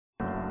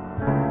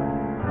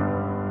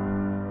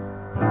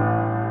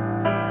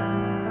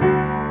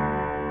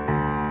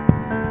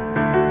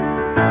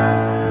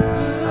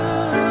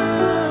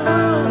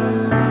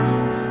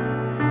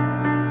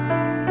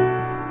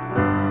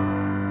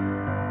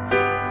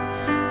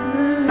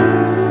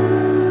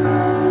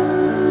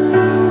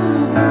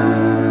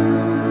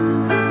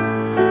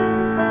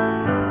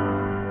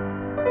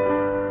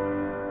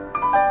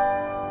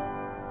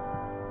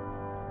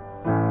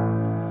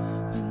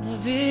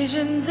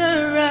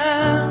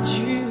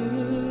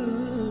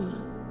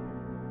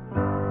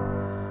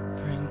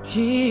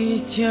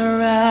beneath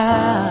your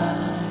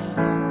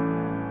eyes,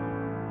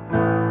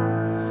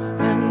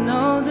 and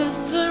all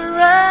this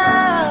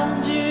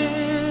around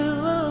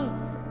you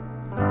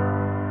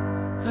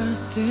are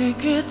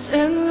secrets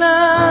and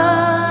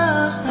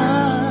lies.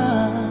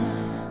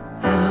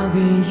 I'll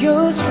be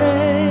your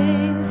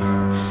strength,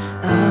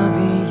 I'll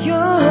be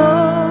your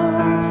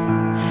hope,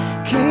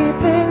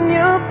 keeping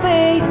your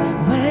faith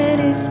when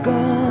it's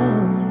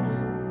gone.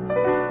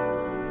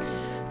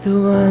 The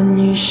one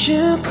you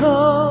should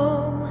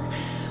call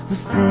was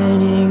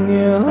standing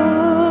here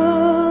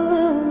all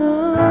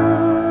alone.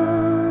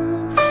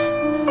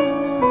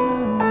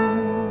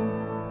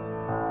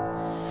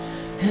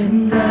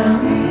 And I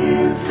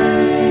will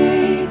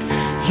take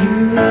you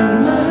in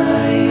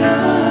my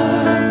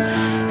arms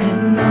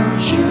and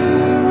hold you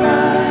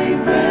right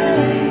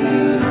where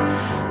you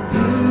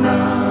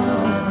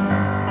belong,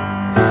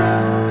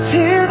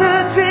 till the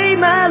day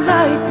my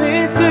life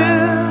is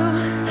through.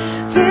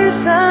 This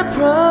I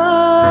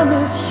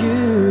promise you,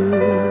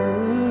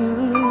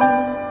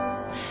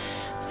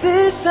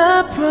 this I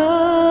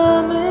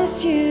promise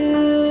you.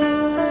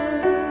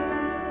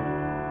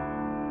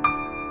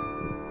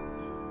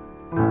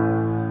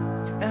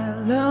 I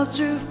loved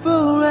you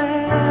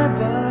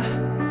forever,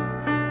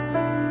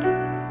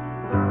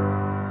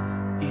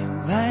 in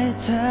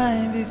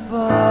lifetime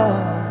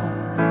before,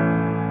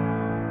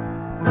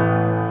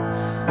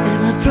 and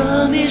I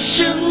promise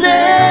you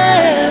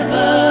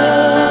never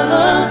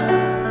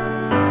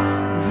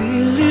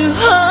will you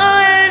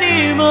hurt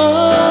anymore.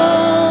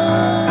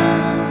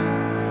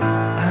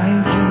 I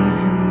give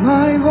you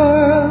my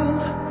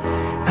world,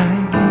 I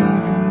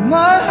give you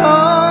my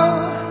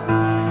heart.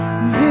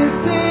 This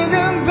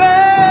isn't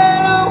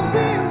better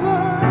we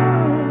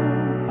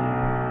want,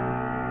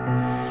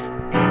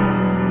 and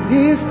in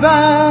this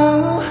vow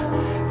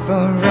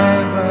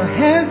forever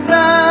has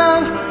now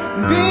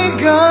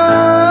begun.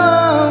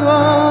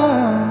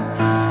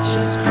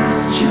 Just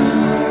close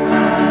your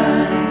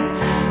eyes,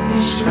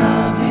 it's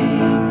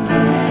loving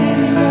day,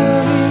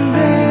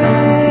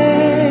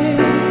 this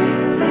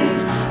feeling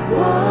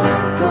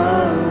won't go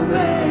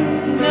away.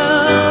 No,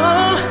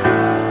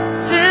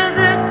 till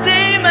the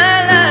day my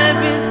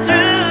life is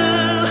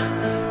through.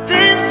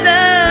 This I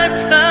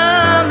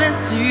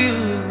promise you.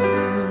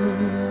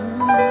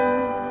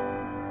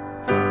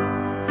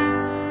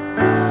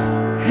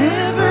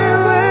 Every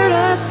word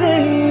I say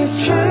is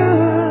true.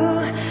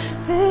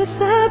 This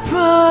I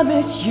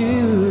promise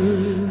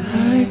you.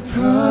 I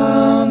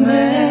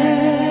promise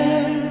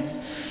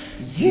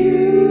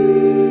you.